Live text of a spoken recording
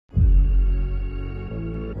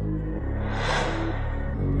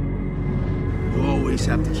always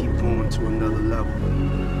have to keep going to another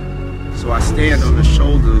level. So I stand on the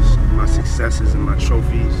shoulders of my successes and my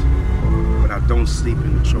trophies, but I don't sleep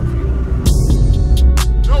in the trophy room.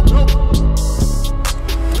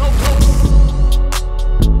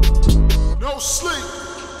 No sleep.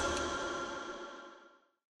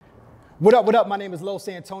 What up, what up? My name is Los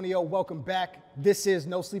Antonio. Welcome back. This is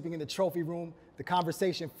No Sleeping in the Trophy Room, the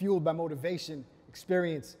conversation fueled by motivation,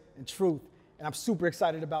 experience, and truth. And I'm super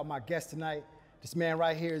excited about my guest tonight. This man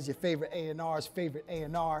right here is your favorite A&R's favorite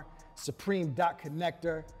A&R, Supreme Dot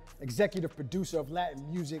Connector, executive producer of Latin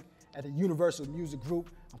music at the Universal Music Group.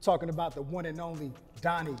 I'm talking about the one and only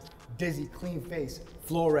Donny, Dizzy, Cleanface,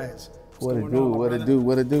 Flores. What it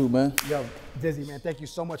do, man? Yo, Dizzy, man, thank you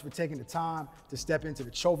so much for taking the time to step into the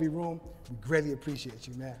trophy room. We greatly appreciate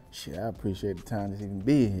you, man. Shit, I appreciate the time to even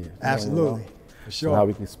be here. Absolutely, for sure. So how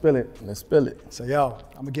we can spill it, let's spill it. So yo,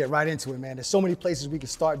 I'm gonna get right into it, man. There's so many places we can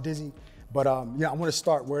start, Dizzy, but yeah, I wanna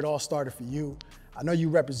start where it all started for you. I know you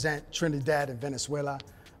represent Trinidad and Venezuela,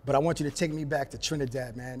 but I want you to take me back to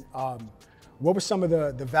Trinidad, man. What were some of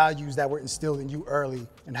the values that were instilled in you early,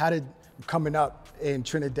 and how did coming up in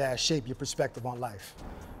Trinidad shape your perspective on life?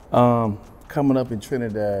 Coming up in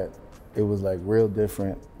Trinidad, it was like real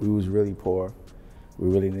different. We was really poor. We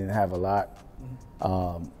really didn't have a lot.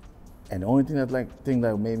 And the only thing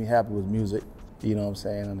that made me happy was music. You know what I'm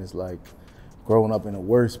saying? And it's like growing up in the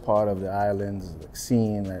worst part of the islands, like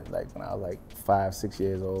seeing that, like when I was like 5, 6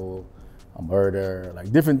 years old, a murder,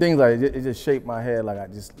 like different things. Like it just shaped my head. Like I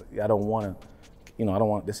don't want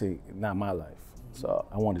to, this is not my life. So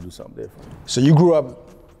I wanted to do something different. So you grew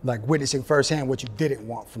up like witnessing firsthand what you didn't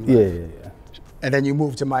want from life. Yeah. And then you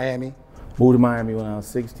moved to Miami. Moved to Miami when I was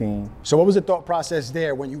 16. So what was the thought process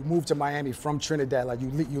there when you moved to Miami from Trinidad? Like you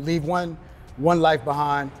leave one life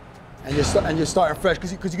behind, and you're starting fresh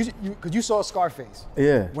because you saw Scarface.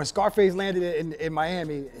 Yeah. When Scarface landed in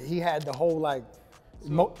Miami, he had the whole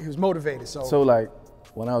he was motivated. So like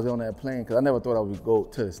when I was on that plane, because I never thought I would go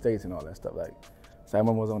to the States and all that stuff. So I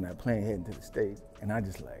remember I was on that plane heading to the States, and I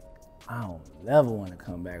just I don't never want to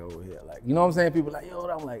come back over here. Like, you know what I'm saying? People like, yo,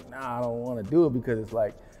 I'm like, nah, I don't want to do it because it's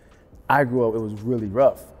like, I grew up, it was really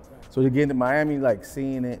rough. So to get into Miami, like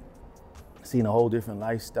seeing a whole different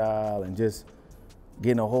lifestyle and just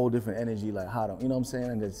getting a whole different energy, like how to, you know what I'm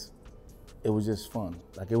saying? And it was just fun.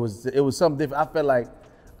 Like it was something different. I felt like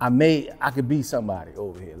I could be somebody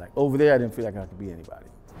over here. Like over there, I didn't feel like I could be anybody.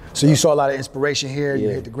 So you saw a lot of inspiration here, Yeah.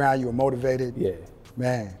 You hit the ground, you were motivated. Yeah.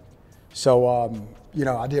 Man, so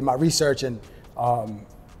I did my research, and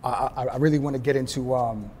I really want to get into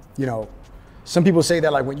some people say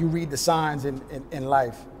that like when you read the signs in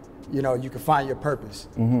life, you can find your purpose.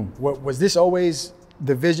 Mm-hmm. Was this always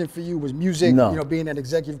the vision for you? Was music, No. Being an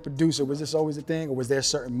executive producer, was this always a thing, or was there a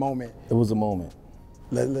certain moment? It was a moment.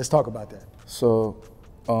 Let's talk about that. So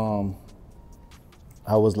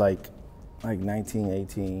I was like 19,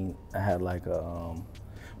 18. I had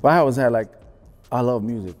I love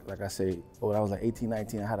music. Like I say, when I was like 18,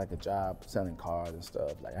 19, I had like a job selling cars and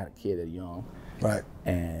stuff. Like I had a kid at young. Right.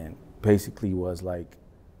 And basically was like,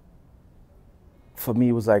 for me,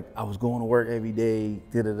 it was like I was going to work every day,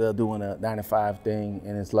 doing a 9-to-5 thing,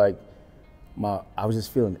 and it's like I was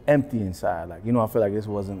just feeling empty inside. Like, I feel like it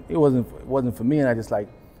wasn't for me, and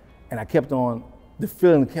I kept on, the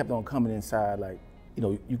feeling kept on coming inside, like,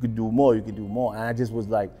 you could do more, and I just was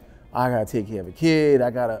like, I gotta take care of a kid, I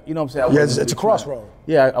gotta, you know what I'm saying? Yeah, it's a crossroad.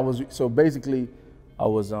 Yeah, so basically,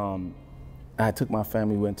 I took my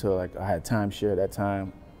family, I had timeshare at that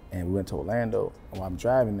time, and we went to Orlando. And while I'm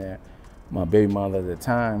driving there, my baby mother at the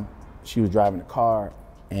time, she was driving the car,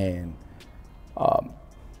 and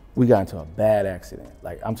we got into a bad accident.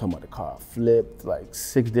 Like, I'm talking about the car flipped like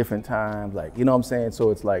 6 different times, like, you know what I'm saying? So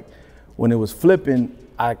it's like, when it was flipping,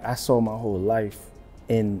 I saw my whole life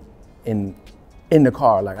in the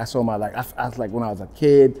car. Like I saw my life, I was like when I was a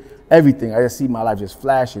kid, everything. I just see my life just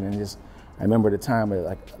flashing, and I remember the time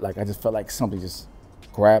where like I just felt like something just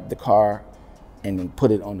grabbed the car and then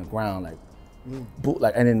put it on the ground, and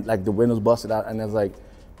then like the windows busted out, and it's like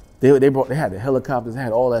they had the helicopters, they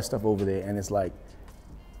had all that stuff over there, and it's like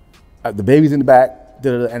the baby's in the back,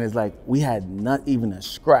 and it's like we had not even a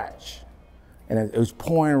scratch, and it was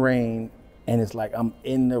pouring rain. And it's like I'm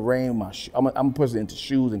in the rain. I'm a person into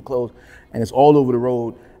shoes and clothes, and it's all over the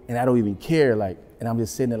road, and I don't even care. Like, and I'm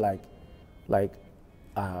just sitting there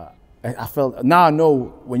I felt, now I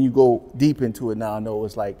know when you go deep into it. Now I know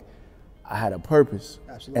it's like I had a purpose.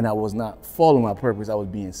 Absolutely. And I was not following my purpose. I was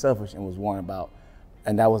being selfish and was worrying about,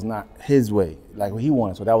 and that was not his way, like what he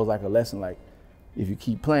wanted. So that was like a lesson. Like, if you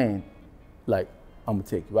keep playing, like I'm gonna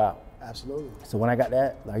take you out. Absolutely. So when I got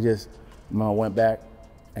that, I went back.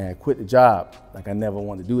 and I quit the job. Like I never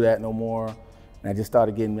wanted to do that no more. And I just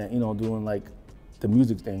started getting that, you know, doing like the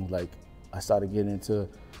music thing. Like I started getting into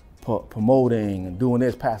promoting and doing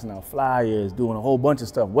this, passing out flyers, doing a whole bunch of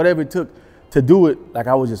stuff. Whatever it took to do it, like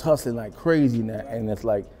I was just hustling like crazy. And it's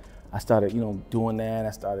like, I started, you know, doing that.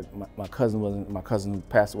 I started, my cousin who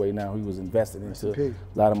passed away now, he was invested into a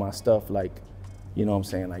lot of my stuff. Like, you know what I'm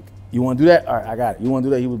saying? Like, you want to do that? All right, I got it. You want to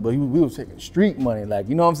do that? We was taking street money, like,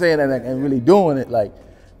 you know what I'm saying? And really doing it, like,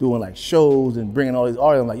 doing like shows and bringing all these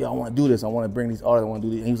artists. I'm like, yo, I want to do this. I want to bring these artists. I want to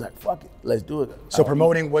do this. And he was like, fuck it, let's do it. So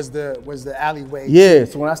promoting was the alleyway. Yeah.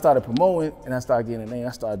 So when I started promoting and I started getting a name,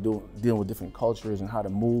 I started dealing with different cultures and how to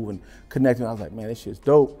move and connecting. I was like, man, this shit's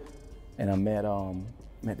dope. And I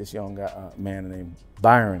met this young guy, man named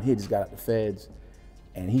Byron. He had just got out the feds,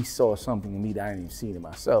 and he saw something in me that I hadn't even seen in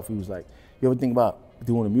myself. He was like, you ever think about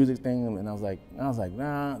doing a music thing? And I was like,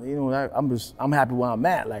 nah, you know, I'm happy where I'm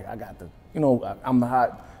at. Like I got the, you know, I'm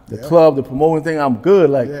the club, the promoting thing, I'm good.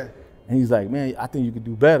 Like, and he's like, man, I think you could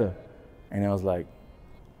do better. And I was like,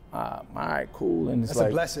 all right, cool. And it's that's like,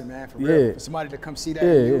 a blessing, man, for real. For somebody to come see that.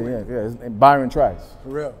 Yeah. And Byron Trice. For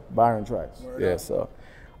real. Byron Trice. Word yeah. up. So,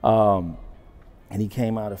 and he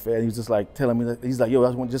came out of Fed. He was just like telling me, he's like, yo, I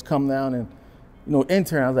want to just come down and, you know,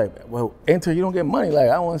 intern. I was like, well, intern, you don't get money. Like,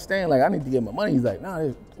 I don't understand. Like, I need to get my money. He's like, nah,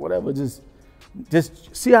 whatever, just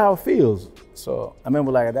see how it feels. So I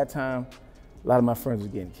remember, like, at that time, a lot of my friends were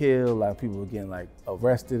getting killed. A lot of people were getting, like,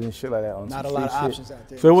 arrested and shit like that. Not a lot of options out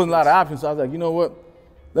there. So there wasn't a lot of options. So I was like, you know what?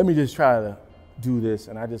 Let me just try to do this.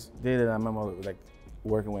 And I just did it. I remember, like,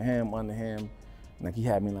 working with him, under him. Like he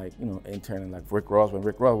had me like, you know, interning like Rick Ross when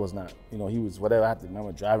Rick Ross was not, you know, he was whatever. I had to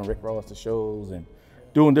remember driving Rick Ross to shows and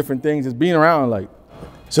doing different things, just being around like.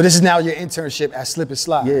 So this is now your internship at Slip and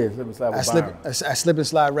Slide. Yeah, Slip and Slide at Slip and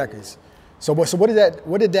Slide Records. So what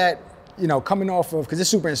did that, you know, coming off of, because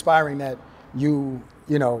it's super inspiring that you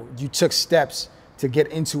took steps to get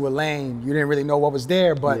into a lane. You didn't really know what was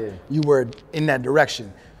there, but you were in that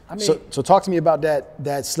direction. I mean, so talk to me about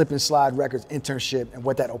that Slip and Slide Records internship and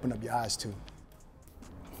what that opened up your eyes to.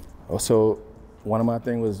 So one of my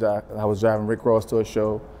things was I was driving Rick Ross to a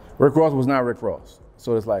show. Rick Ross was not Rick Ross.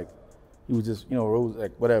 So it's like, he was just, you know,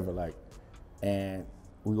 like whatever, like, and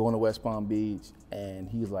we go to West Palm Beach and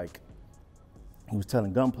he was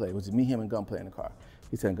telling Gunplay, it was me, him and Gunplay in the car.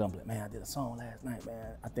 He's telling Gunplay, man, I did a song last night,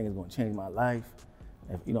 man. I think it's gonna change my life.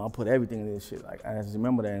 If, you know, I put everything in this shit. Like, I just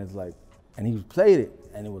remember that and it's like, and he played it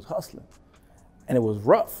and it was hustling and it was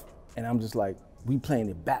rough. And I'm just like, we playing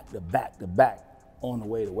it back to back to back on the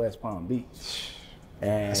way to West Palm Beach.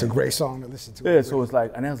 And it's a great song to listen to. Yeah, so it's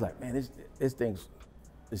like, and I was like, man, this thing,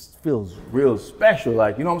 this feels real special,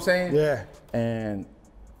 like, you know what I'm saying? Yeah. And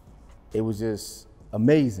it was just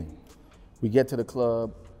amazing. We get to the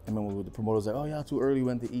club, and remember the promoter's like, oh, y'all too early,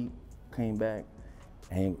 went to eat, came back,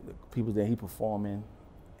 and the people there, he performing,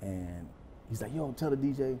 and he's like, yo, tell the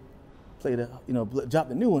DJ, play the, you know, drop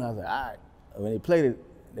the new one. I was like, all right. When they played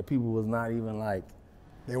it, the people was not even like,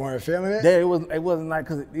 they weren't feeling it? It wasn't like,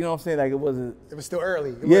 cause you know what I'm saying, like it wasn't. It was still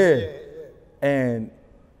early. Yeah. And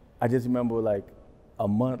I just remember like a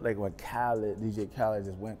month, like when DJ Khaled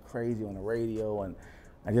just went crazy on the radio, and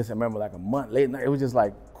I just remember like a month late night, it was just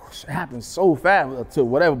like, it happened so fast to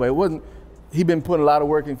whatever, but it wasn't, he'd been putting a lot of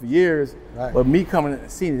work in for years, right. But me coming and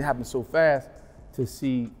seeing it happen so fast, to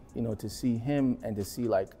see, you know, to see him and to see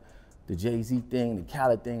like the Jay-Z thing, the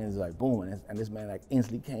Khaled thing, is like boom, and this man like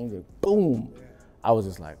instantly came to boom. Yeah. I was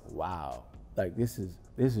just like, wow, like this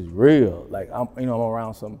is real. Like I'm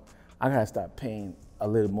around I gotta start paying a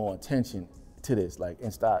little more attention to this, like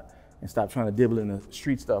and stop trying to dibble in the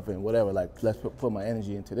street stuff and whatever. Like let's put my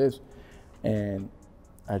energy into this. And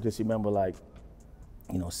I just remember like,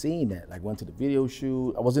 you know, seeing that. Like went to the video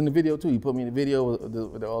shoot. I was in the video too. You put me in the video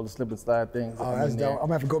with all the slip and slide things. Oh, that's dope. I'm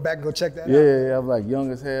gonna have to go back and go check that out. Yeah, I was like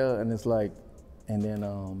young as hell, and it's like, and then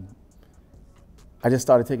I just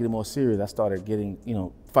started taking it more serious. I started getting, you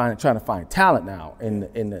know, trying to find talent now in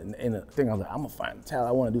the thing. I was like, I'm gonna find talent.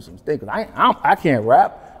 I want to do some things because I can't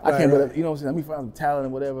rap. I can't, right. You know what I'm saying? Let me find some talent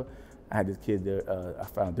and whatever. I had this kid there. I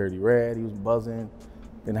found Dirty Red. He was buzzing.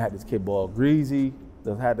 Then I had this kid Ball Greasy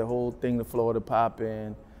that had the whole thing to Florida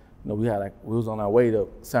popping. You know, we was on our way to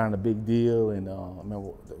sign a big deal, and I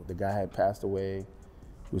remember the guy had passed away.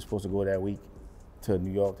 We were supposed to go that week to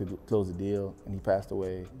New York to close the deal, and he passed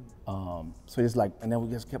away. So it's like, and then we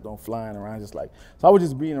just kept on flying around, just like, so I was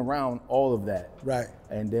just being around all of that. Right.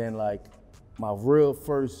 And then like, my real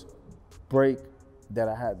first break that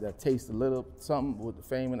I had that tasted a little something with the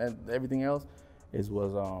fame and everything else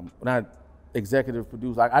was when I executive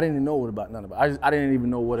produced. Like I didn't even know about none of it. I didn't even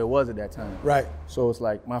know what it was at that time. Right. So it's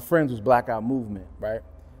like, my friends was Blackout Movement, right?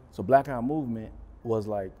 So Blackout Movement, was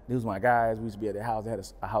like, this was my guys. We used to be at their house. They had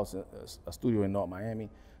a house, a studio in North Miami.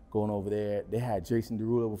 Going over there, they had Jason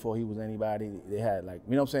Derulo before he was anybody. They had like,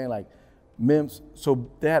 you know what I'm saying, like Mims.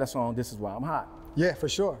 So they had a song, "This Is Why I'm Hot." Yeah, for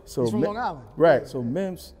sure. So He's from Long Island. Right. So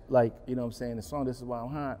Mims, like, you know what I'm saying, the song "This Is Why I'm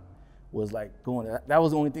Hot" was like going. That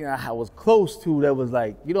was the only thing I was close to. That was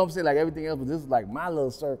like, you know what I'm saying, like everything else. But this was like my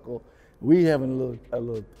little circle. We having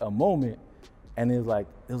a moment, and it was like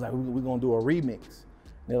we're gonna do a remix.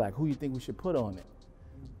 And they're like, who you think we should put on it?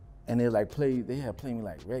 And they like they had played me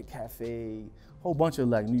like Red Cafe. Whole bunch of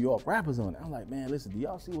like New York rappers on it. I'm like, man, listen, do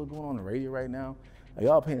y'all see what's going on the radio right now? Are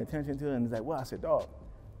y'all paying attention to it? And he's like, well, I said, dog,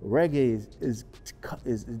 reggae is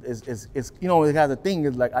you know, it has a thing,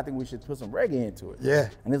 is like, I think we should put some reggae into it. Yeah.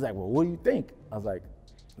 And he's like, well, what do you think? I was like,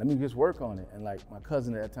 let me just work on it. And like my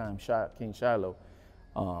cousin at that time, King Shiloh,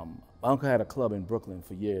 my uncle had a club in Brooklyn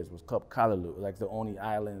for years. It was Club Callaloo, like the only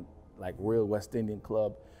island, like real West Indian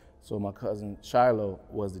club. So my cousin Shiloh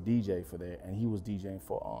was the DJ for there, and he was DJing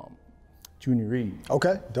for Junior Reed.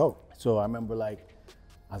 Okay, dope. So I remember like,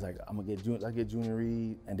 I was like, let's get Junior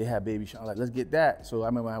Reed, and they had Baby Sean. Like, let's get that. So I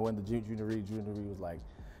remember I went to Junior Reed. Junior Reed was like,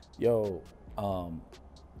 yo,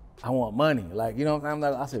 I want money. Like, you know what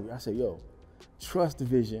I'm saying? I said, yo, trust the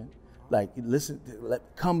vision. Like, listen,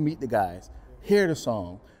 come meet the guys, hear the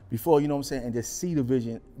song before, you know what I'm saying, and just see the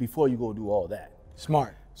vision before you go do all that.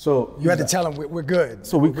 Smart. So you had to tell them we're good.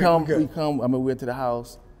 So we come. I mean, we went to the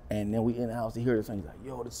house. And then we in the house to hear the song. He's like,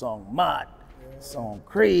 yo, the song mad, song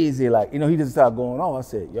crazy. Like, you know, he just started going off. I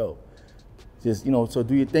said, yo, just, you know, so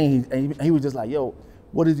do your thing. He was just like, yo,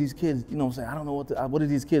 what is these kids, you know what I'm saying? I don't know what do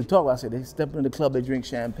these kids talk about? I said, they step into the club, they drink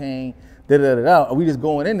champagne, da-da-da-da. We just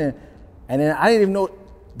going in there. And then I didn't even know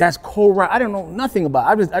that's co-write. I didn't know nothing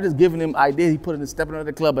about it. I just giving him ideas. He put in stepping into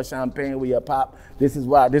the club at champagne with your pop. This is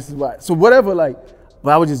why. So whatever, like,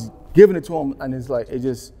 but I was just giving it to him, and it's like,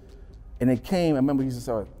 and it came, I remember he used to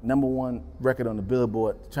say, #1 record on the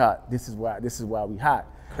Billboard chart, this is why we hot.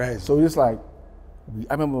 Crazy. So it's like,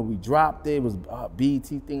 I remember when we dropped it was BET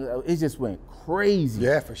thing, it just went crazy.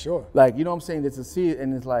 Yeah, for sure. Like, you know what I'm saying, just to see it,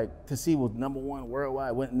 and it's like, to see it was #1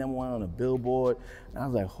 worldwide, went #1 on the Billboard, and I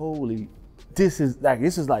was like, holy, this is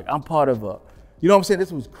like, I'm part of you know what I'm saying,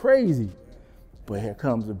 this was crazy. But here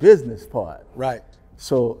comes the business part. Right.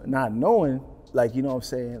 So not knowing, like, you know what I'm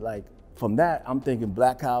saying, like, from that, I'm thinking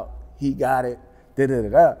Blackout, he got it,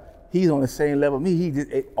 da-da-da-da. He's on the same level as me.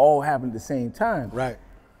 It all happened at the same time. Right.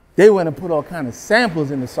 They went and put all kind of samples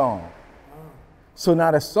in the song. So now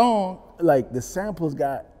the song, like the samples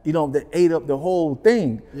got, you know, that ate up the whole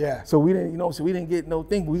thing. Yeah. So we didn't, you know, we didn't get no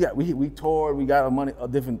thing. We toured, we got our money,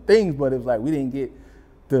 different things, but it was like we didn't get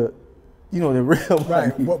the, you know, the real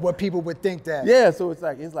money. Right. What people would think that. Yeah. So it's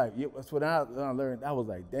like that's what I learned. I was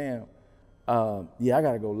like, damn. Yeah, I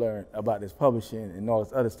gotta go learn about this publishing and all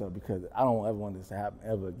this other stuff because I don't ever want this to happen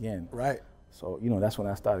ever again. Right. So, you know, that's when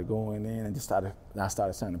I started going in and I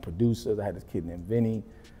started signing producers. I had this kid named Vinny.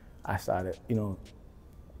 I started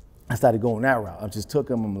going that route. I just took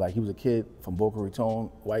him, he was a kid from Boca Raton,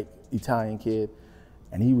 white Italian kid,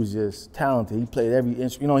 and he was just talented. He played every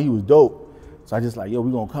instrument, you know, he was dope. So I just like, yo,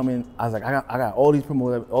 we gonna come in. I was like, I got all these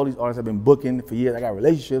promoters, all these artists I've been booking for years. I got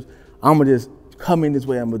relationships. I'm gonna just come in this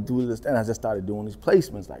way, I'm gonna do this, and I just started doing these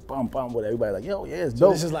placements, like bum with everybody, like, yo, yeah, it's dope.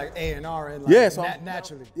 So this is like A&R and like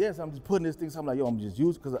naturally. Yes, I'm just putting this thing, so I'm like, yo, I'm just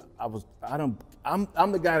using, because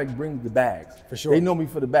I'm the guy that brings the bags. For sure. They know me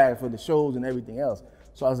for the bags, for the shows and everything else.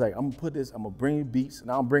 So I was like, I'm gonna put this, I'm gonna bring you beats, and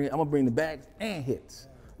I'm gonna bring the bags and hits.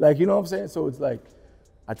 Like, you know what I'm saying? So it's like,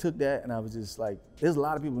 I took that and I was just like, there's a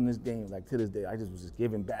lot of people in this game, like to this day, I just was just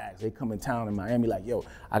giving bags. They come in town in Miami like, yo,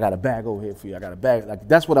 I got a bag over here for you, I got a bag. Like,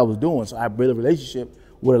 that's what I was doing. So I built a relationship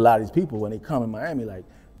with a lot of these people when they come in Miami, like,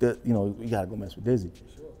 you know, you gotta go mess with Dizzy.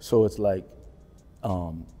 Sure. So it's like,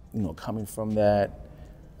 you know, coming from that,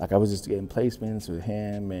 like I was just getting placements with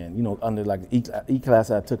him and, you know, under like E-Class,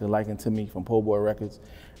 I took a liking to me from Po' Boy Records.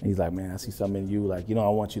 And he's like, man, I see something in you, like, you know, I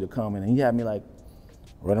want you to come. And he had me like,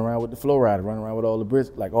 running around with the Flow Rider, running around with all the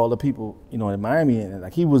Brits, like all the people, you know, in Miami, and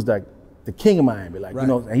like he was like the king of Miami, like, right. You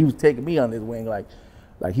know, and he was taking me on his wing, like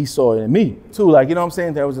he saw it in me too, like, you know what I'm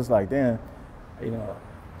saying? That was just like, damn, you know.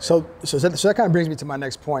 So that kind of brings me to my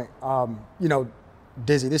next point. You know,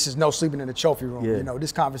 Dizzy, this is no sleeping in the trophy room. Yeah. You know,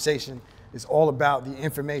 this conversation is all about the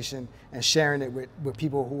information and sharing it with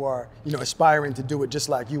people who are, you know, aspiring to do it just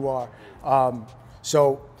like you are.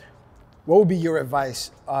 So what would be your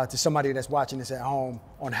advice to somebody that's watching this at home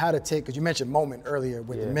on how to take, because you mentioned moment earlier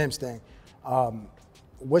with the Mims thing.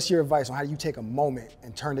 What's your advice on how you take a moment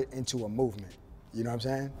and turn it into a movement? You know what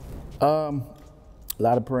I'm saying? A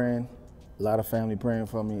lot of praying, a lot of family praying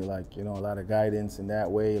for me, like, you know, a lot of guidance in that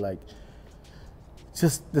way. Like,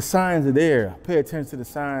 just the signs are there. Pay attention to the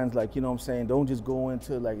signs, like, you know what I'm saying? Don't just go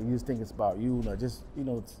into like, you just think it's about you, no, just, you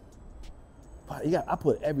know, I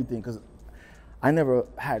put everything, because I never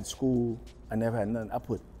had school, I never had nothing. I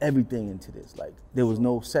put everything into this. Like, there was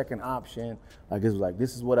no second option. Like, it was like,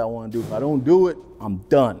 this is what I want to do. If I don't do it, I'm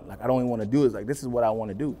done. Like, I don't even want to do it. It's like, this is what I want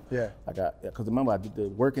to do. Yeah. Like, because remember, I did the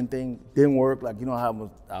working thing, didn't work. Like, you know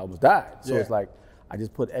how I almost died. So it's like, I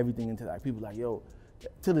just put everything into like, people like, yo,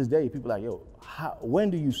 to this day, people like, yo, when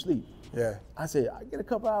do you sleep? Yeah. I said, I get a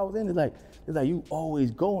couple hours in. It's like you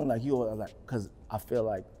always going, like, you always, like, because I feel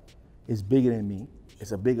like it's bigger than me.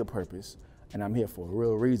 It's a bigger purpose. And I'm here for a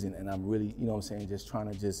real reason, and I'm really, you know what I'm saying, just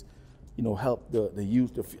trying to just, you know, help the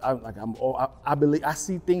youth. I believe, I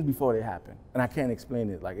see things before they happen, and I can't explain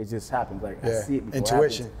it. Like, it just happens. Like, I see it before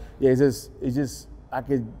intuition. It happens.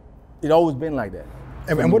 Yeah, it's always been like that.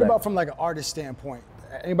 And what about from like an artist standpoint?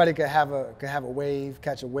 Anybody could have a wave,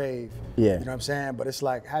 catch a wave. Yeah. You know what I'm saying? But it's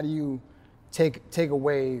like, how do you take a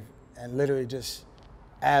wave and literally just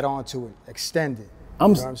add on to it, extend it? You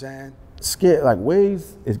know what I'm saying? Scared, like,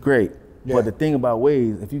 waves is great. Yeah. But the thing about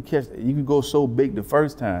waves, if you catch, you can go so big the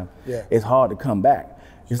first time, it's hard to come back.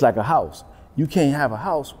 It's like a house. You can't have a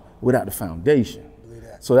house without the foundation.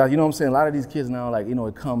 So that, you know what I'm saying? A lot of these kids now, like, you know,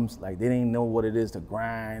 it comes, like, they didn't know what it is to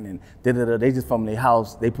grind and da-da-da. They just from their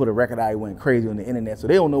house, they put a record out, it went crazy on the internet. So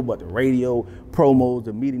they don't know about the radio, promos,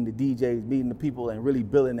 the meeting the DJs, meeting the people, and really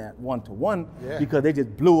building that one-to-one because they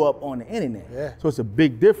just blew up on the internet. Yeah. So it's a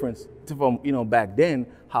big difference from, you know, back then,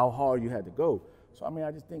 how hard you had to go. So, I mean,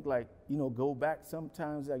 I just think, like, you know, go back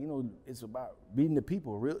sometimes, like, you know, it's about meeting the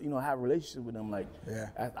people, real, you know, have a relationship with them. Like,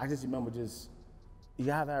 I just remember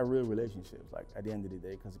you have to have real relationships, like, at the end of the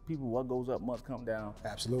day, because people, what goes up must come down.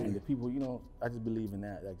 Absolutely. And the people, you know, I just believe in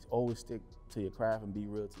that. Like, always stick to your craft and be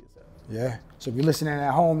real to yourself. Yeah. So if you're listening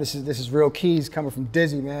at home, this is real keys coming from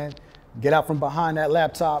Dizzy, man. Get out from behind that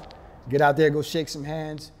laptop, get out there, go shake some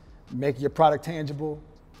hands, make your product tangible,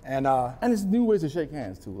 and it's new ways to shake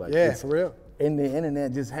hands too. Like, for real. In the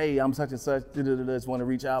internet, just, hey, I'm such and such, just want to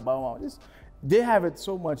reach out, blah, blah, blah. They have it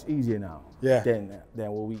so much easier now than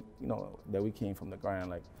what we, you know, that we came from the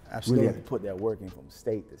ground. Like, really have to put that work in from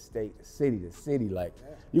state to state, to city to city. Like,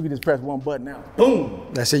 you can just press one button now, boom.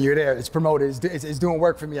 That's it, you're there. It's promoted. It's doing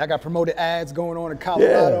work for me. I got promoted ads going on in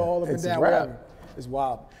Colorado, all up and down, wherever. It's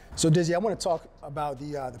wild. So, Dizzy, I want to talk about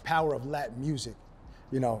the power of Latin music.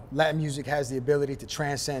 You know, Latin music has the ability to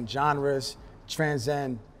transcend genres,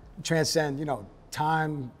 transcend, you know,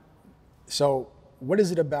 time. So what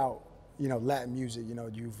is it about, you know, Latin music? You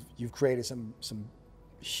know, you've created some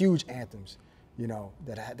huge anthems, you know,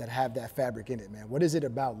 that have that fabric in it, man. What is it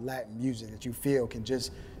about Latin music that you feel can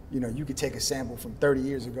just, you know, you could take a sample from 30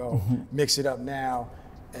 years ago, mix it up now,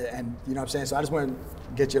 and you know what I'm saying? So I just want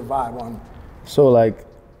to get your vibe on. So like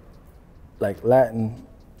Latin,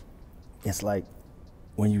 it's like,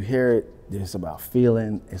 when you hear it, it's about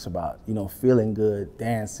feeling, it's about, you know, feeling good,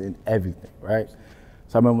 dancing, everything, right?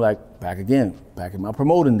 So I remember, like, back in my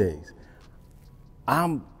promoting days,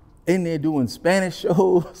 I'm in there doing Spanish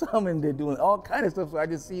shows, I'm in there doing all kind of stuff, so I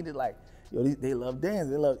just seen it like, yo, they love dance,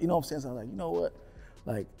 they love, you know what I'm saying? So I'm like, you know what?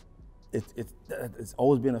 Like, it's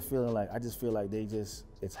always been a feeling like, I just feel like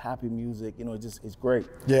it's happy music, you know, it's great.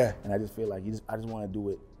 Yeah. And I just feel like I just want to do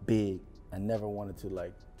it big. I never wanted to,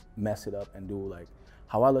 like, mess it up and do, like,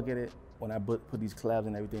 how I look at it when I put these collabs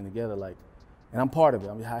and everything together, like, and I'm part of it.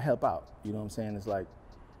 I mean, I help out. You know what I'm saying? It's like,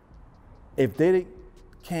 if they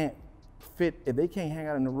can't hang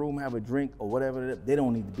out in the room, have a drink or whatever, they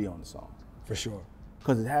don't need to be on the song. For sure.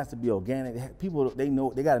 Because it has to be organic. People, they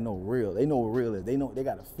got to know real. They know what real is. They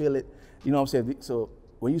got to feel it. You know what I'm saying? So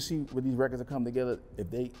when you see when these records are coming together,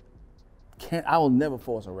 if they can't, I will never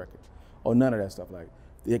force a record or none of that stuff. Like,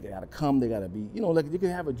 they gotta come, they gotta be, you know, like, you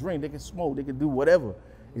can have a drink, they can smoke, they can do whatever.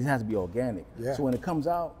 It just has to be organic. Yeah. So when it comes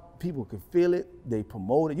out, people can feel it, they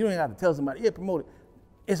promote it. You don't even have to tell somebody, yeah, promote it.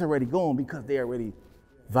 It's already going because they're already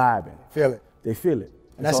vibing. Feel it. They feel it.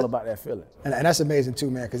 And it's all about that feeling. And that's amazing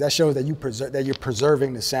too, man, because that shows that you're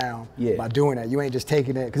preserving the sound by doing that. You ain't just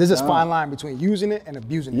taking it, because there's this fine line between using it and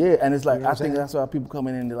abusing it. Yeah, and it's like, you know I think that's why people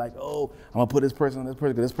coming in, they're like, oh, I'm gonna put this person on this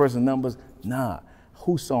person, because this person's numbers. Nah.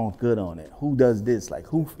 Who song's good on it? Who does this? Like,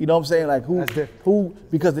 who, you know what I'm saying? Like, who,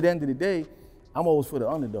 because at the end of the day, I'm always for the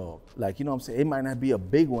underdog. Like, you know what I'm saying? It might not be a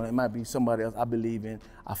big one. It might be somebody else I believe in.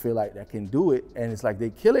 I feel like that can do it. And it's like, they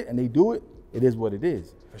kill it and they do it. It is what it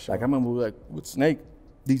is. For sure. Like, I remember, like, with Snake,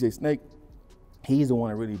 DJ Snake, he's the one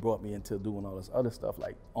that really brought me into doing all this other stuff,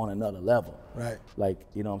 like, on another level. Right. Like,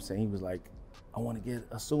 you know what I'm saying? He was like, I want to get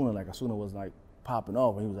Asuna. Like, Asuna was, like, popping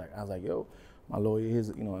off. And he was like, I was like, yo, my lawyer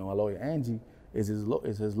is, you know, and my lawyer, Angie, is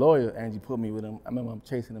his lawyer. Angie put me with him. I remember I'm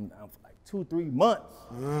chasing him down for like 2-3 months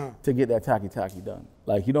to get that Taki done.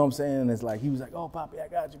 Like, you know what I'm saying? It's like, he was like, oh, Poppy, I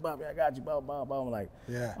got you, Poppy, I got you, blah, blah, blah.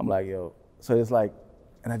 I'm like, yo. So it's like,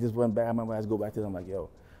 and I just went back. I remember I had to go back to him. I'm like, yo,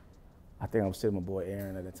 I think I was sitting with my boy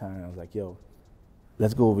Aaron at the time. I was like, yo,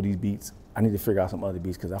 let's go over these beats. I need to figure out some other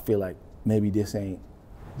beats because I feel like maybe this ain't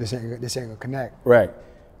gonna connect. Right.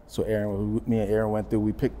 So me and Aaron went through,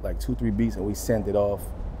 we picked like 2-3 beats and we sent it off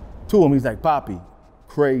to him. He's like, Poppy,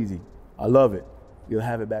 crazy. I love it. You'll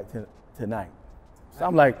have it back tonight. So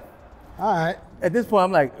I'm like, all right. At this point,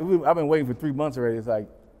 I'm like, I've been waiting for 3 months already.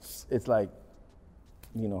 It's like,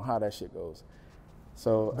 you know, how that shit goes.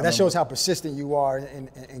 So but that shows how persistent you are in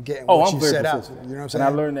getting what you set out to. You know what I'm saying?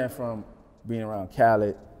 And I learned that from being around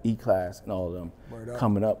Khaled, E-Class, and all of them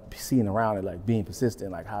coming up, seeing around it, like being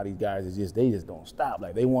persistent, like how these guys they just don't stop.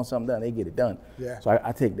 Like they want something done, they get it done. Yeah. So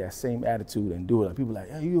I take that same attitude and do it. Like people are like,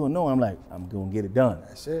 hey, you don't know. I'm like, I'm gonna get it done.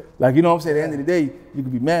 That's it. Like, you know what I'm saying? At the end of the day, you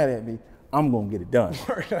could be mad at me. I'm gonna get it done.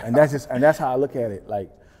 And that's how I look at it. Like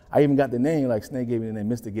I even got the name, like Snake gave me the name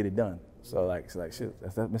Mr. Get It Done. So like shit,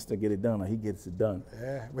 that's Mr. Get It Done. Like he gets it done.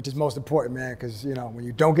 Yeah, which is most important, man, because you know when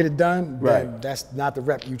you don't get it done, then that's not the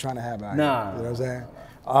rep you trying to have out here. You know what I'm saying?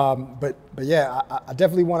 But yeah, I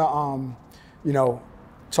definitely want to you know,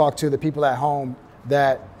 talk to the people at home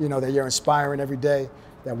that you know that you're inspiring every day,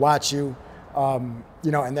 that watch you,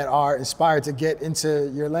 you know, and that are inspired to get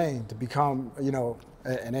into your lane, to become you know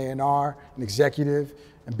an A&R, an executive,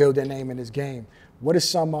 and build their name in this game. What is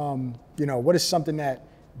some you know what is something that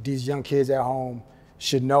these young kids at home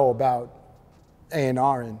should know about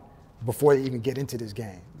A&Ring before they even get into this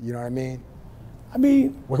game? You know what I mean? I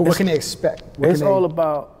mean, what can they expect? It's all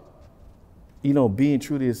about, you know, being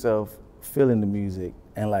true to yourself, feeling the music,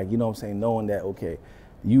 and like, you know what I'm saying, knowing that, okay,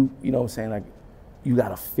 you know what I'm saying, like, you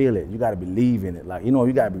gotta feel it, you gotta believe in it. Like, you know,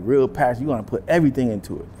 you gotta be real passionate, you gotta put everything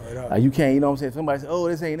into it. Right. Like, you can't, you know what I'm saying, if somebody says, oh,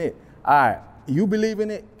 this ain't it. All right, you believe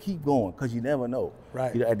in it, keep going, because you never know.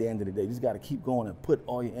 Right. You know, at the end of the day, you just gotta keep going and put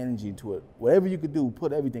all your energy into it. Whatever you could do,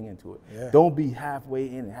 put everything into it. Yeah. Don't be halfway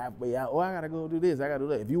in and halfway out. Oh, I gotta go do this, I gotta do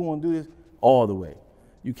that. If you wanna do this, all the way.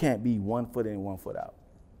 You can't be 1 foot in, 1 foot out.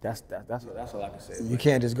 That's all I can say. You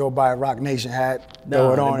can't just go buy a Rock Nation hat,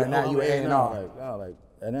 throw it on, and now you A&R.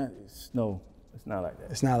 And it's not like that.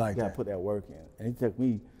 It's not like that. You gotta put that work in. And it took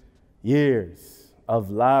me years of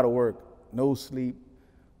a lot of work, no sleep,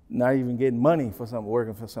 not even getting money for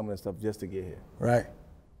working for some of that stuff just to get here. Right.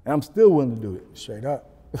 And I'm still willing to do it. Straight up.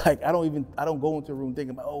 Like I don't go into a room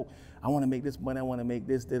thinking about, oh, I want to make this money, I want to make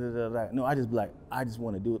this, da da da da. No, I just be like, I just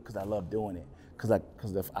want to do it because I love doing it. Because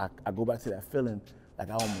if I go back to that feeling, like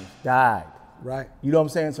I almost died. Right. You know what I'm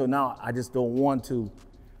saying? So now I just don't want to.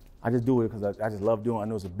 I just do it because I just love doing it. I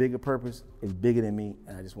know it's a bigger purpose. It's bigger than me,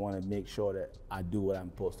 and I just want to make sure that I do what I'm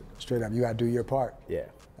supposed to do. Straight up, you gotta do your part. Yeah.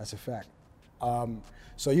 That's a fact.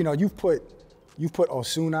 So you know, you've put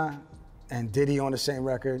Osuna and Diddy on the same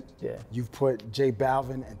record. Yeah. You've put J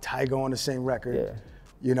Balvin and Tyga on the same record. Yeah.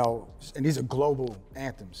 You know, and these are global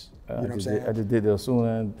anthems. You know what I'm saying? I just did the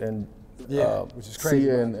Osuna and which is crazy.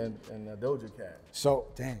 Sia and Doja Cat. So,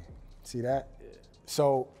 dang, see that? Yeah.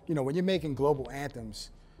 So, you know, when you're making global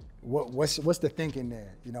anthems, what's the thinking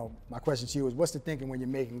there? You know, my question to you is, what's the thinking when you're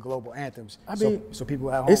making global anthems? I mean, so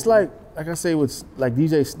people at home. It's like I say, with like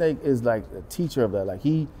DJ Snake is like a teacher of that. Like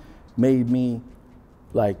he made me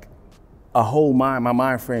like a whole mind. My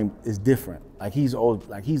mind frame is different. Like he's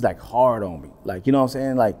like hard on me. Like, you know what I'm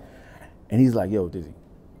saying? Like, and he's like, yo, Dizzy,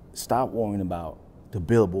 stop worrying about the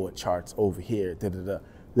Billboard charts over here. Da, da, da.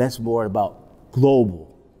 Let's worry about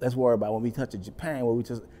global. Let's worry about when we touch Japan, where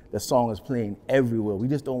the song is playing everywhere. We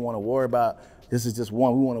just don't want to worry about, this is just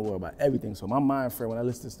one. We want to worry about everything. So my mind frame when I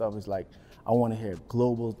listen to stuff is like, I want to hear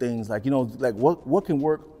global things. Like, you know, like what can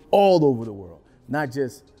work all over the world, not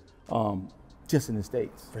just in the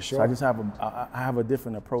States. For sure. So I just have a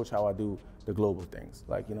different approach how I do the global things.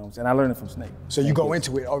 Like, you know what I'm saying? I learned it from Snake. So you go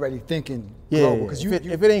into it already thinking global. Because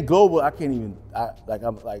if it ain't global, I can't even,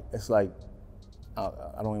 it's like, I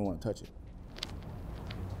don't even want to touch it.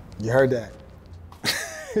 You heard that.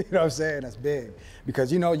 You know what I'm saying? That's big.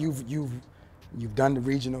 Because, you know, you've done the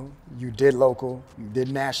regional, you did local, you did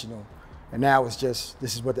national, and now it's just,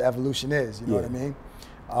 this is what the evolution is, you know what I mean?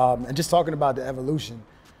 And just talking about the evolution,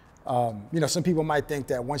 you know, some people might think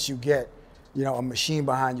that once you get, you know, a machine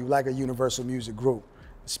behind you like a Universal Music Group,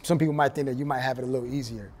 some people might think that you might have it a little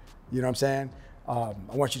easier. You know what I'm saying? I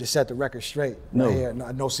want you to set the record straight. No. Right here,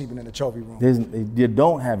 no sleeping in the trophy room. You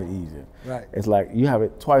don't have it easier. Right. It's like you have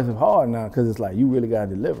it twice as hard now because it's like you really got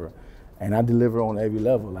to deliver. And I deliver on every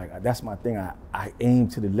level. Like that's my thing. I aim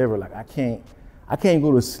to deliver. Like I can't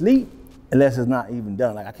go to sleep unless it's not even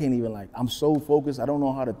done. Like I can't even like, I'm so focused, I don't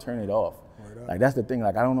know how to turn it off. Like that's the thing,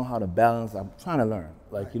 like I don't know how to balance, I'm trying to learn.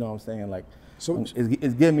 Like, you know what I'm saying? Like, so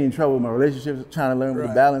it's getting me in trouble with my relationships, trying to learn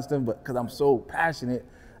to balance them, but because I'm so passionate,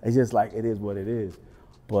 it's just like, it is what it is.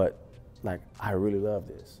 But like, I really love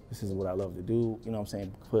this. This is what I love to do, you know what I'm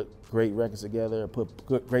saying? Put great records together,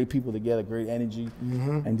 put great people together, great energy,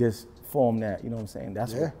 and just form that, you know what I'm saying?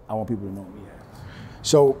 That's what I want people to know me as.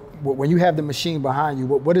 So when you have the machine behind you,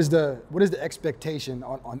 what is the expectation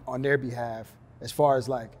on their behalf as far as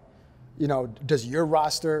like, you know, does your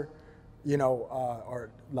roster, you know,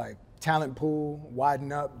 or like talent pool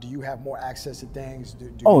widen up? Do you have more access to things?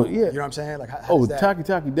 You know what I'm saying? Like, how does that...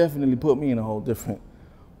 Taki definitely put me in a whole different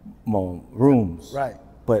rooms. Right.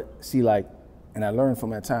 But see, like, and I learned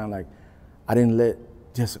from that time, like, I didn't let,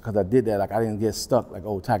 just because I did that, like, I didn't get stuck, like,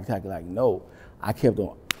 oh, Taki, like, no. I kept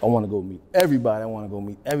on, I want to go meet everybody. I want to go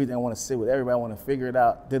meet everything. I want to sit with everybody. I want to figure it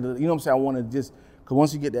out. You know what I'm saying? I want to just, because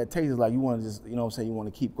once you get that taste, it's like, you want to just, you know what I'm saying, you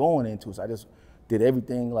want to keep going into it. So I just did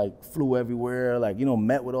everything, like, flew everywhere, like, you know,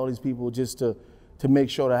 met with all these people just to make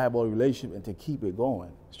sure that I have all the relationship and to keep it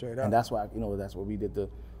going. Straight up. And that's why, you know, that's what we did the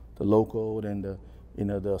local, then the, you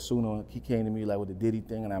know, the Suno, he came to me like with the Diddy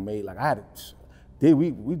thing, and I made, like, I had it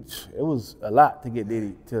was a lot to get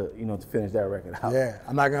Diddy to, you know, to finish that record out. Yeah,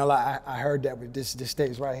 I'm not gonna lie, I heard that with this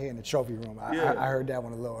stays right here in the trophy room. I heard that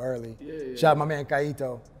one a little early. Shout out my man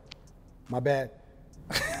Kaito, my bad.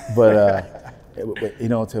 But you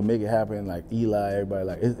know, to make it happen, like Eli, everybody,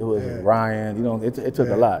 like it was Ryan, you know, it took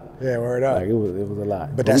a lot. Yeah, word up. Like it was a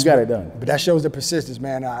lot. But we got it done. But that shows the persistence,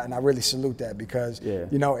 man, and I really salute that because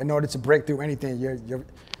you know, in order to break through anything,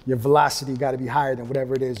 your velocity got to be higher than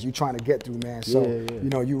whatever it is you're trying to get through, man. So you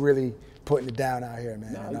know, you really putting it down out here,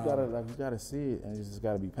 man. No, you gotta see it, and you just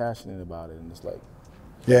gotta be passionate about it, and it's like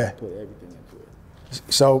put everything into it.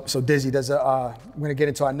 So Dizzy, we're gonna get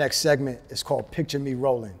into our next segment. It's called Picture Me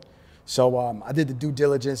Rolling. So I did the due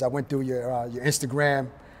diligence. I went through your Instagram.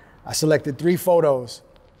 I selected 3 photos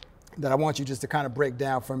that I want you just to kind of break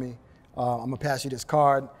down for me. I'm gonna pass you this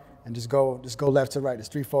card and just go left to right. There's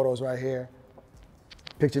 3 photos right here.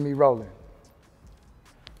 Picture me rolling.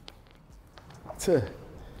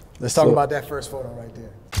 Let's talk about that first photo right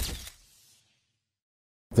there.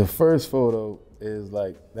 The first photo is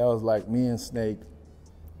like, that was like me and Snake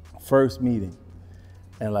first meeting.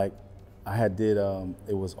 And like, I had did,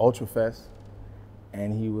 it was Ultra Fest,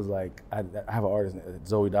 and he was like, I have an artist,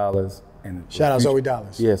 Zoe Dollars. And shout out Zoe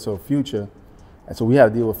Dollars. Yeah, so Future. And so we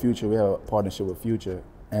had a deal with Future, we have a partnership with Future.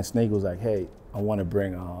 And Snake was like, hey, I want to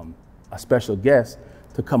bring a special guest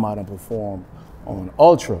to come out and perform on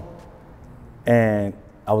Ultra. And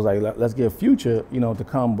I was like, let's get Future, you know, to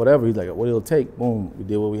come, whatever. He's like, what it'll take, boom. We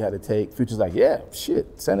did what we had to take. Future's like, yeah,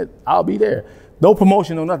 shit, send it, I'll be there. No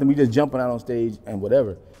promotion, no nothing, we just jumping out on stage and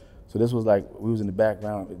whatever. So this was like, we was in the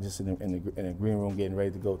background, just in the green room getting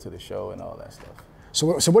ready to go to the show and all that stuff. So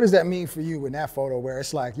what does that mean for you in that photo where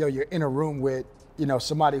it's like, yo, you're in a room with, you know,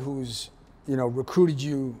 somebody who's, you know, recruited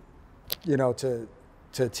you, you know, to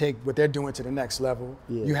take what they're doing to the next level.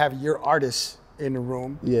 Yeah. You have your artist in the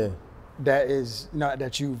room. Yeah. That is, you know,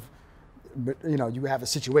 that you've, you know, you have a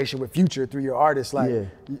situation with Future through your artist. Like,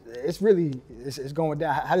 it's really, it's going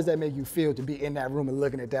down. How does that make you feel to be in that room and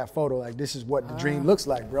looking at that photo? Like, this is what the dream looks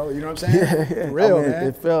like, bro. You know what I'm saying? Yeah. For real, I mean,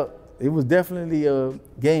 man. It was definitely a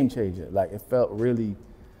game changer. Like, it felt really,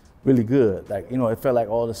 really good. Like, you know, it felt like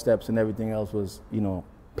all the steps and everything else was, you know,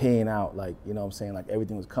 paying out. Like, you know what I'm saying? Like,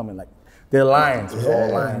 everything was coming. Like, their lines was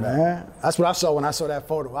all lined up. That's what I saw when I saw that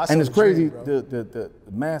photo. And it's crazy, the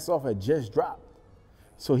Mask Off had just dropped.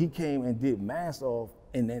 So he came and did Mask Off,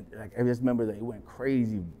 and then like I just remember that he went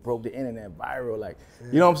crazy, broke the internet viral. Like,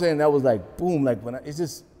 you know what I'm saying? That was like boom. Like it's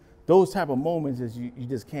just those type of moments is you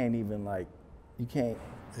just can't even like, you can't.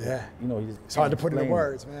 Yeah. You know, it's hard to put into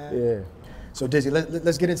words, man. Yeah. So Dizzy,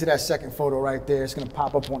 let's get into that second photo right there. It's gonna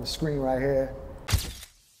pop up on the screen right here.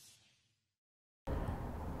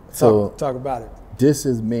 So talk about it. This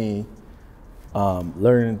is me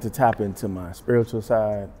learning to tap into my spiritual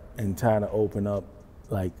side and trying to open up,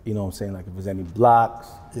 like, you know what I'm saying, like if there's any blocks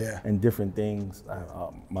and different things.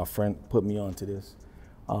 My friend put me onto this.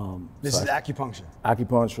 This is acupuncture.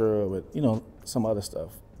 Acupuncture with, you know, some other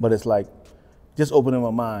stuff. But it's like just opening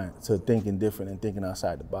my mind to thinking different and thinking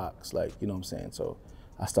outside the box, like, you know what I'm saying? So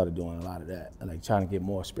I started doing a lot of that and like trying to get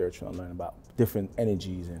more spiritual and learn about different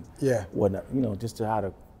energies and whatnot, you know, just to how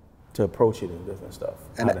to approach it and different stuff,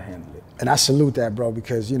 and how to handle it. And I salute that, bro,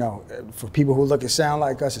 because, you know, for people who look and sound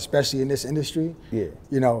like us, especially in this industry, you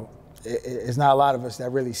know, it's not a lot of us that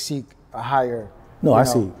really seek a higher. No, I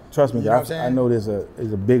see. Trust me, I know there's a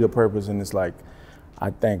bigger purpose, and it's like, I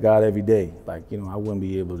thank God every day. Like, you know, I wouldn't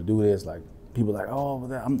be able to do this. Like, people like, oh,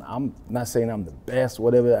 I'm not saying I'm the best,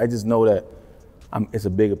 whatever. I just know that it's a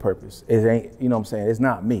bigger purpose. It ain't, you know what I'm saying? It's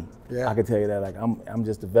not me. Yeah. I can tell you that. Like, I'm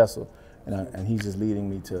just a vessel, and he's just leading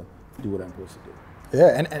me to do what I'm supposed to do.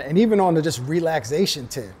 Yeah, and even on the just relaxation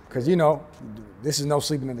tip, because, you know, this is no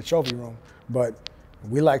sleeping in the trophy room, but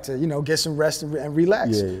we like to, you know, get some rest and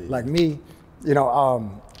relax. Yeah. Like me, you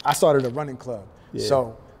know, I started a running club. Yeah.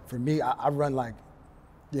 So for me, I run like,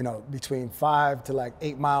 you know, between 5 to like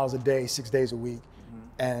 8 miles a day, 6 days a week.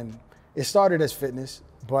 And it started as fitness,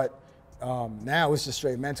 but now it's just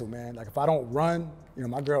straight mental, man. Like if I don't run, you know,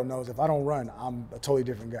 my girl knows if I don't run, I'm a totally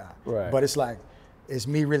different guy. Right. But it's like, it's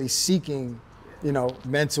me really seeking, you know,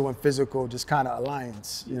 mental and physical, just kind of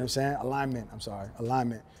alliance, you know what I'm saying?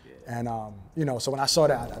 Alignment. Yeah. And, you know, so when I saw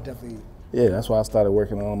that, I definitely. Yeah, that's why I started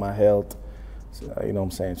working on my health. So, you know what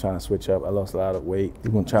I'm saying? Trying to switch up. I lost a lot of weight.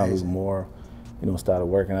 Even trying to lose more. You know, started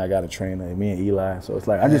working. I got a trainer, me and Eli. So it's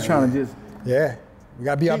like, I'm just trying to just. Yeah. We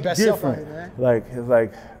got to be our best self out here, man. Like, it's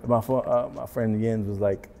like, my friend Jens was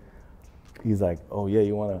like, he's like, oh yeah,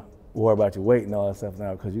 you want to worry about your weight and all that stuff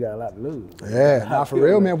now because you got a lot to lose. Yeah, not for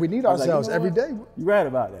real, man. We need ourselves like, you know every day. You're right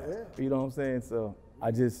about that. Yeah. You know what I'm saying? So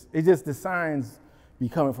it's just the signs be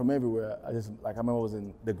coming from everywhere. I remember I was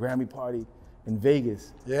in the Grammy party in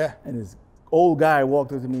Vegas. Yeah. And this old guy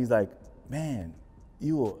walked up to me. He's like, man,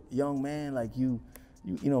 you a young man, like you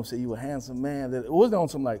know what I'm saying, you a handsome man. It wasn't on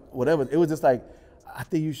some like whatever. It was just like, I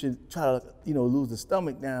think you should try to, you know, lose the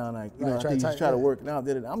stomach down. Like, you know, I think you should try to work it out.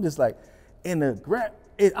 I'm just like,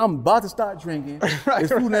 I'm about to start drinking.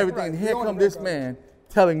 It's food and everything. Here come this man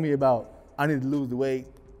telling me about I need to lose the weight,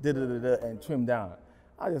 and trim down.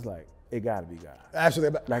 I just like, it gotta be God.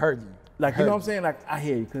 Absolutely, like, heard you. Like, you know what I'm saying? Like, I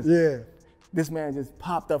hear you, because this man just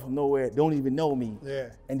popped up from nowhere, don't even know me,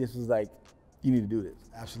 and just was like, you need to do this.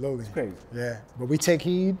 Absolutely. It's crazy. Yeah, but we take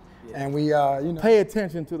heed, and we, you know. Pay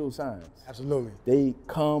attention to those signs. Absolutely. They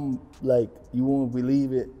come like you won't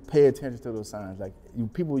believe it. Pay attention to those signs. Like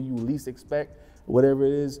people you least expect, whatever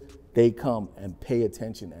it is, they come and pay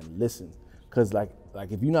attention and listen. Cause like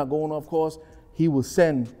if you're not going off course, he will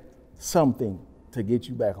send something to get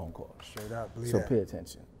you back on course. Straight up, believe so that. Pay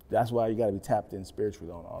attention. That's why you gotta be tapped in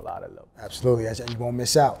spiritually on a lot of levels. Absolutely, you won't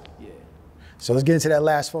miss out. Yeah. So let's get into that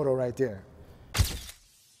last photo right there.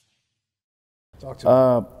 Talk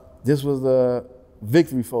to me. This was the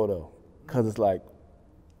victory photo. Cause it's like,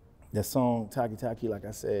 that song, Taki Taki, like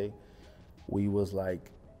I say, we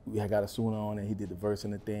had got a suit on and he did the verse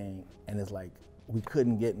and the thing, and it's like, we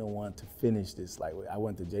couldn't get no one to finish this. Like, I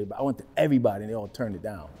went to everybody and they all turned it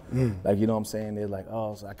down. Like, you know what I'm saying? They're like,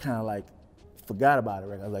 oh, so I kind of like forgot about it,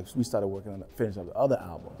 right? I was like, we started working on the finish of the other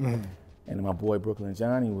album. And then my boy Brooklyn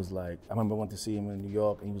Johnny was like, I remember I went to see him in New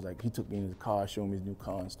York, and he was like, he took me in his car, showed me his new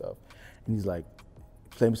car and stuff. And he's like,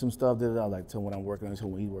 play me some stuff, I was like, tell him what I'm working on, tell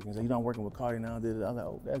him what he's working on. He's like, you know, I'm working with Cardi now, I was like,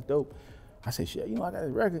 oh, that's dope. I said, shit, you know, I got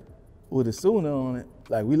this record with a Suna on it.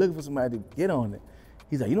 Like, we looking for somebody to get on it.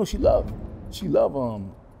 He's like, you know, she love a Suna.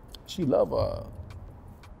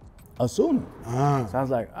 So I was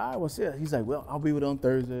like, all right, what's it? He's like, well, I'll be with her on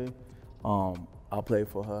Thursday. I'll play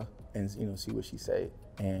for her and, you know, see what she say.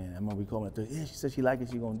 And I remember we called her on Thursday. Yeah, she said she like it,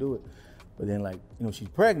 she gonna do it. But then, like, you know, she's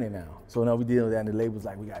pregnant now. So now we deal with that, and the label's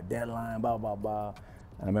like, we got a deadline, blah, blah, blah.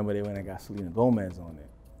 And I remember they went and got Selena Gomez on it.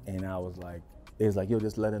 And I was like, it was like, yo,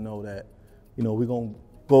 just let her know that, you know, we're gonna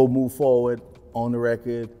go move forward on the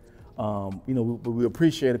record. You know, we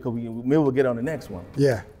appreciate it because maybe we'll get on the next one.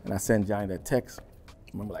 Yeah. And I sent Johnny that text. I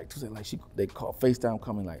remember like Tuesday, like they called FaceTime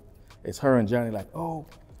coming, like, it's her and Johnny, like, oh,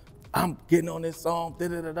 I'm getting on this song,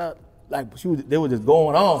 da-da-da-da. Like, they were just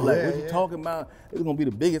going off, like, what you talking about? It was gonna be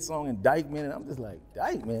the biggest song in Dykeman, and I'm just like,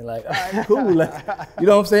 Dykeman, like, all right, cool, like, you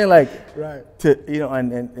know what I'm saying? Like, you know,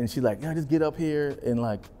 and she's like, yeah, just get up here, and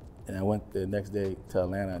like, and I went the next day to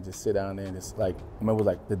Atlanta and just sit down there, and it's like, I remember it was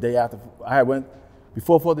like the day after, I went,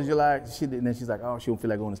 before 4th of July, and then she's like, oh, she don't feel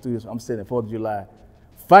like going to the studio, so I'm sitting at 4th of July,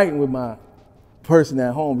 fighting with my person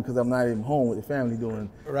at home because I'm not even home with the family doing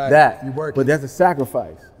that. You working. But that's a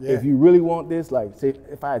sacrifice. Yeah. If you really want this, like, say,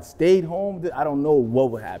 if I had stayed home, I don't know what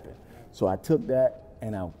would happen. So I took that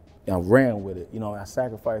and I ran with it. You know, I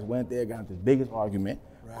sacrificed, went there, got into the biggest argument.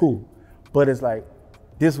 Cool. But it's like,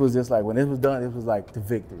 this was just like, when it was done, it was like the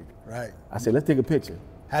victory. Right. I said, let's take a picture.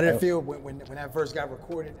 How did it feel when that verse got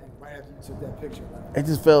recorded and right after you took that picture? It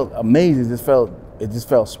just felt amazing. It just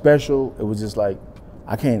felt special. It was just like,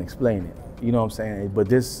 I can't explain it. You know what I'm saying?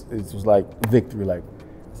 But it was like victory, like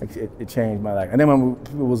it changed my life. And then when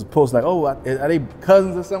people was posting like, oh, are they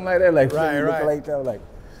cousins or something like that? Like, right. Like that, like,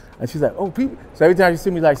 and she's like, oh, people. So every time she see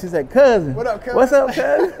me, like, she said, cousin. What up, cousin? What's up,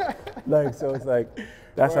 cousin? Like, so it's like,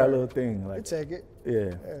 That's our little thing. Like, you take it.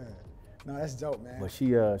 Yeah. No, that's dope, man. But she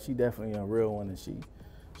definitely a real one, and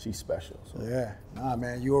she's special. So. Yeah. Nah,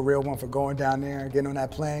 man, you a real one for going down there, getting on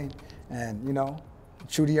that plane, and you know,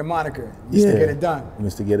 true to your moniker, Mr. Get It Done.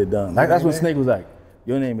 Mr. Get It Done. Like, that's what Snake was like.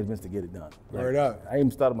 Your name is Mr. Get It Done. Like, Word up. I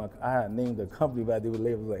even started I had named the company that I did with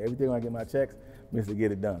labels. Like, every time I get my checks, Mr.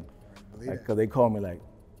 Get It Done. Because they call me like,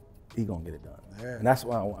 he gonna get it done. Yeah. And that's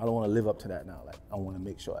why I don't want to live up to that now. Like, I want to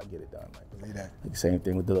make sure I get it done. Like, believe that. Like, same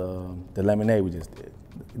thing with the Lemonade we just did.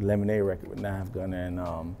 The Lemonade record with Nav Gunner and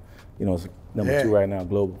you know, it's number 2 right now,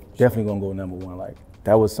 global. Definitely gonna go number 1. Like,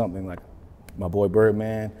 that was something like my boy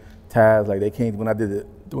Birdman, Taz, like they came when I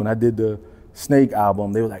did the Snake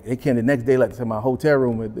album. They were like, they came the next day like to my hotel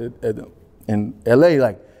room in LA,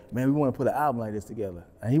 like, man, we want to put an album like this together.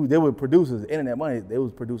 And they were producers, Internet Money, they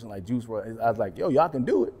was producing like Juice WRLD. I was like, yo, y'all can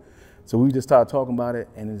do it. So we just started talking about it,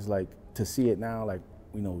 and it's like, to see it now, like,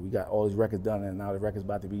 you know, we got all these records done, and now the record's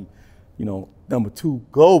about to be, you know, number 2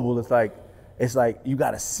 global. It's like you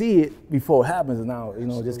got to see it before it happens, and now, you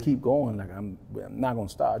know, just keep going. Like, I'm not gonna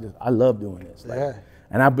stop. I love doing this. Like,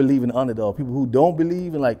 and I believe in the underdog. People who don't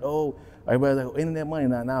believe in, like, oh, everybody's like, oh, Internet Money.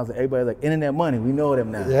 Now it's like, everybody's like, Internet Money. We know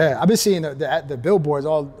them now. Yeah, I've been seeing the billboards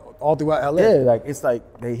all throughout LA. Yeah, like, it's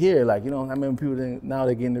like they hear, like, you know, I mean, people now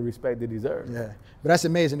they're getting the respect they deserve. Yeah, but that's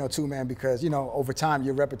amazing though too, man, because, you know, over time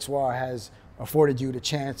your repertoire has afforded you the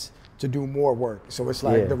chance to do more work. So it's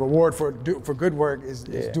like the reward for good work is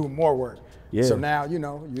doing more work. Yeah. So now, you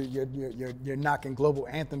know, you're knocking global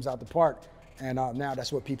anthems out the park, and now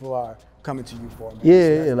that's what people are coming to you for, man.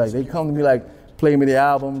 Yeah, so like they come to me like, play me the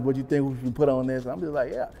album, what you think we should put on this? And I'm just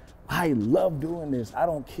like, yeah, I love doing this. I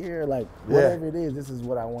don't care, like, whatever it is, this is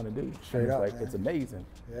what I want to do. Straight up, like, man. it's amazing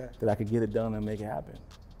that I could get it done and make it happen.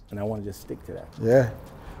 And I want to just stick to that. Yeah.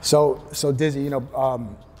 So Dizzy, you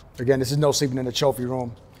know, again, this is No Sleeping in the Trophy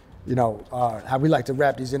Room. You know, how we like to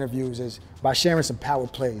wrap these interviews is by sharing some power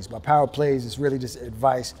plays. By power plays, it's really just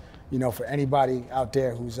advice, you know, for anybody out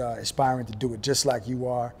there who's aspiring to do it just like you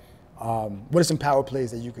are. What are some power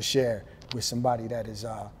plays that you could share with somebody that is,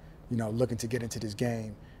 you know, looking to get into this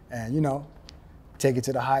game and, you know, take it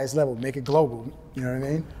to the highest level, make it global, you know what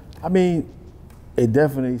I mean? I mean, it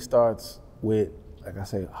definitely starts with, like I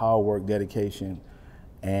say, hard work, dedication,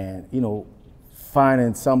 and, you know,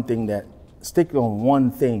 finding something that, stick on one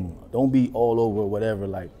thing. Don't be all over whatever,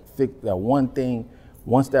 like, stick that one thing.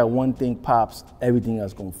 Once that one thing pops, everything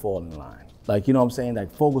else gonna fall in line. Like, you know what I'm saying?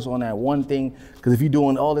 Like, focus on that one thing, because if you're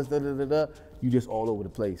doing all this, you just all over the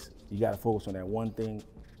place. You gotta focus on that one thing,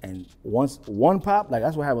 and once one pop, like,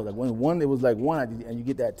 that's what happened. Like, when it was like one, and you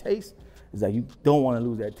get that taste, it's like you don't wanna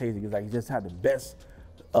lose that taste. It's like you just had the best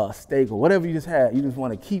steak or whatever you just had. You just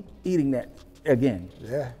wanna keep eating that again.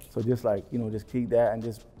 Yeah. So just like, you know, just keep that and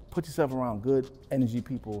just put yourself around good energy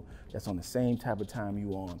people that's on the same type of time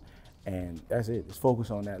you on. And that's it, just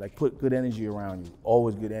focus on that. Like, put good energy around you,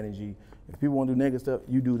 always good energy. If people want to do negative stuff,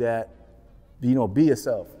 you do that. You know, be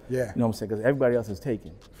yourself. Yeah. You know what I'm saying? Because everybody else is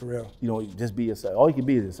taken. For real. You know, just be yourself. All you can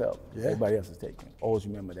be is yourself. Yeah. Everybody else is taken. Always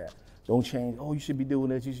remember that. Don't change, oh, you should be doing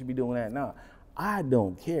this, you should be doing that. Nah, I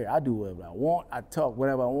don't care. I do whatever I want. I talk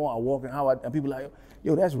whatever I want. I walk in and people are like,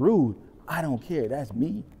 yo, that's rude. I don't care, that's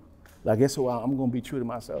me. Like, guess what? I'm gonna be true to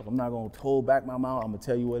myself. I'm not gonna hold back my mouth. I'm gonna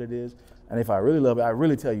tell you what it is. And if I really love it, I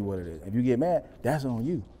really tell you what it is. If you get mad, that's on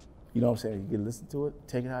you. You know what I'm saying? You can listen to it,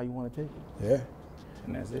 take it how you want to take it. Yeah.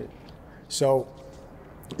 And that's it. So,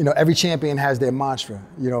 you know, every champion has their mantra,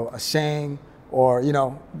 you know, a saying, or, you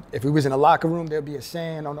know, if we was in a locker room, there'd be a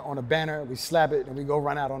saying on a banner, we slap it and we go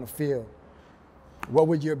run out on the field. What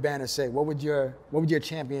would your banner say? What would your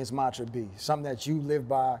champion's mantra be? Something that you live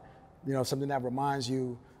by, you know, something that reminds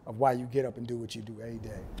you of why you get up and do what you do every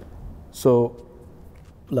day. So,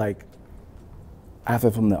 like, after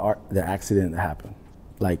from the accident that happened,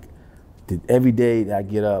 like, every day that I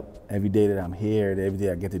get up, every day that I'm here, every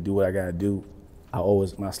day I get to do what I gotta do,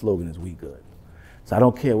 my slogan is "We Good." So I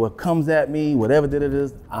don't care what comes at me, whatever it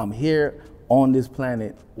is, I'm here on this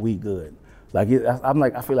planet, we good. Like,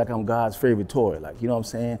 I feel like I'm God's favorite toy. Like, you know what I'm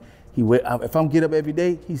saying? If I'm get up every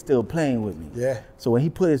day, he's still playing with me. Yeah. So when he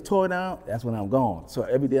put his toy down, that's when I'm gone. So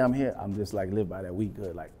every day I'm here, I'm just like live by that. We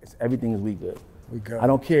good. Like, everything is we good. We good. I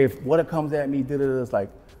don't care if what comes at me. It's like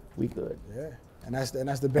we good. Yeah. And that's the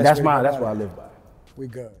best. And that's what I live by. We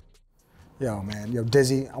good. Yo, man. Yo,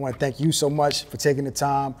 Dizzy, I want to thank you so much for taking the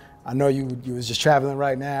time. I know you was just traveling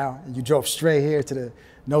right now, and you drove straight here to the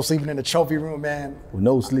No Sleeping in the Trophy Room, man. With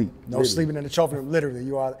no sleep. No sleeping in the trophy room. Literally,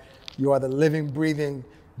 you are the living, breathing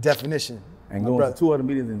definition. And going to 2 other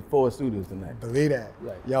meetings in 4 studios tonight. Believe that.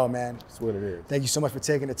 Right. Yo, man. That's what it is. Thank you so much for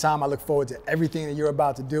taking the time. I look forward to everything that you're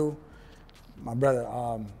about to do. My brother,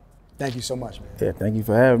 Thank you so much, man. Yeah, thank you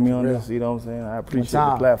for having me on this. You know what I'm saying? I appreciate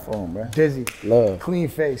the platform, bro. Dizzy. Love. Clean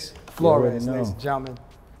face. Flores, ladies and gentlemen.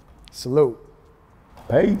 Salute.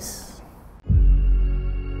 Peace.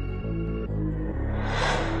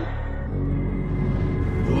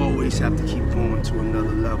 You always have to keep going to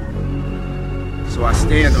another level. So I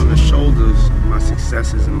stand on the shoulders of my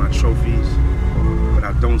successes and my trophies, but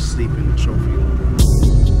I don't sleep in the trophy.